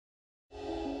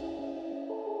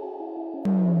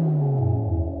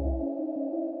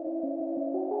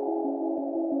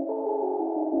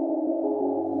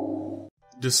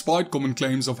Despite common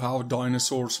claims of how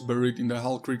dinosaurs buried in the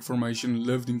Hell Creek Formation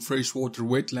lived in freshwater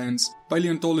wetlands,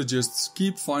 paleontologists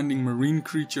keep finding marine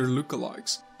creature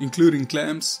lookalikes, including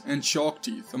clams and shark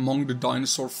teeth among the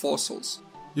dinosaur fossils.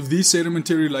 If these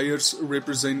sedimentary layers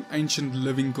represent ancient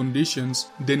living conditions,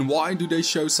 then why do they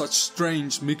show such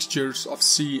strange mixtures of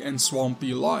sea and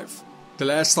swampy life? The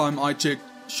last time I checked,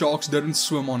 sharks didn't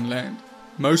swim on land.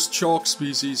 Most shark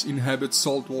species inhabit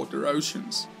saltwater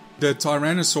oceans. The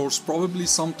tyrannosaurs probably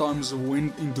sometimes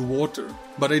went into water,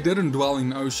 but they didn't dwell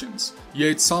in oceans.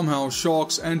 Yet somehow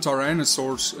sharks and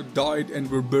tyrannosaurs died and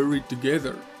were buried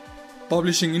together.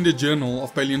 Publishing in the Journal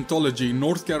of Paleontology,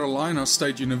 North Carolina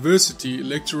State University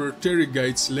lecturer Terry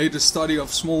Gates led a study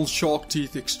of small shark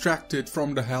teeth extracted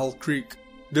from the Hell Creek.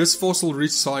 This fossil-rich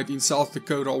site in South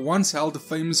Dakota once held a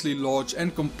famously large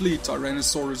and complete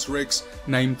Tyrannosaurus rex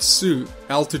named Sue,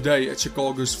 held today at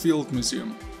Chicago's Field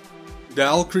Museum. The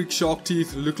Hell Creek shark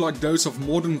teeth look like those of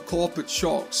modern carpet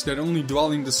sharks that only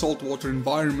dwell in the saltwater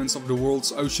environments of the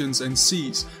world's oceans and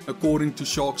seas, according to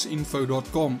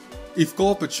sharksinfo.com. If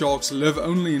carpet sharks live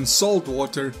only in salt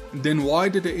water, then why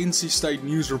did the NC State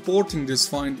News reporting this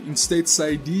find instead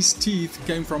say these teeth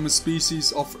came from a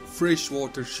species of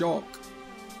freshwater shark?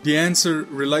 The answer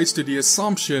relates to the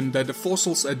assumption that the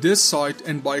fossils at this site,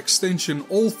 and by extension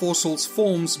all fossils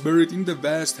forms buried in the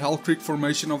vast Hell Creek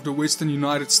Formation of the western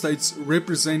United States,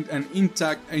 represent an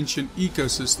intact ancient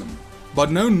ecosystem.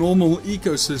 But no normal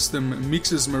ecosystem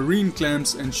mixes marine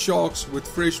clams and sharks with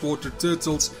freshwater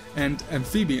turtles and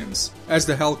amphibians, as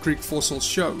the Hell Creek fossils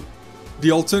show. The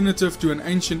alternative to an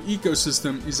ancient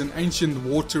ecosystem is an ancient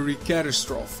watery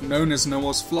catastrophe known as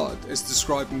Noah's Flood, as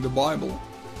described in the Bible.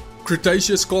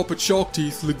 Cretaceous carpet shark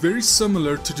teeth look very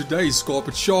similar to today's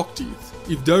carpet shark teeth.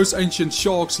 If those ancient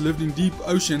sharks lived in deep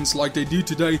oceans like they do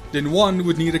today, then one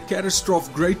would need a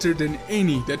catastrophe greater than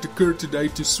any that occurred today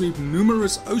to sweep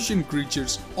numerous ocean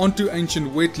creatures onto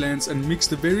ancient wetlands and mix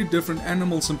the very different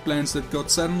animals and plants that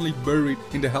got suddenly buried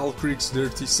in the Hell Creek's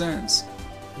dirty sands.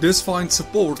 This find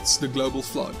supports the global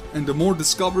flood, and the more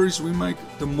discoveries we make,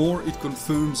 the more it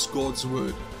confirms God's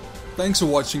word. Thanks for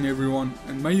watching everyone,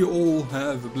 and may you all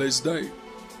have a blessed day.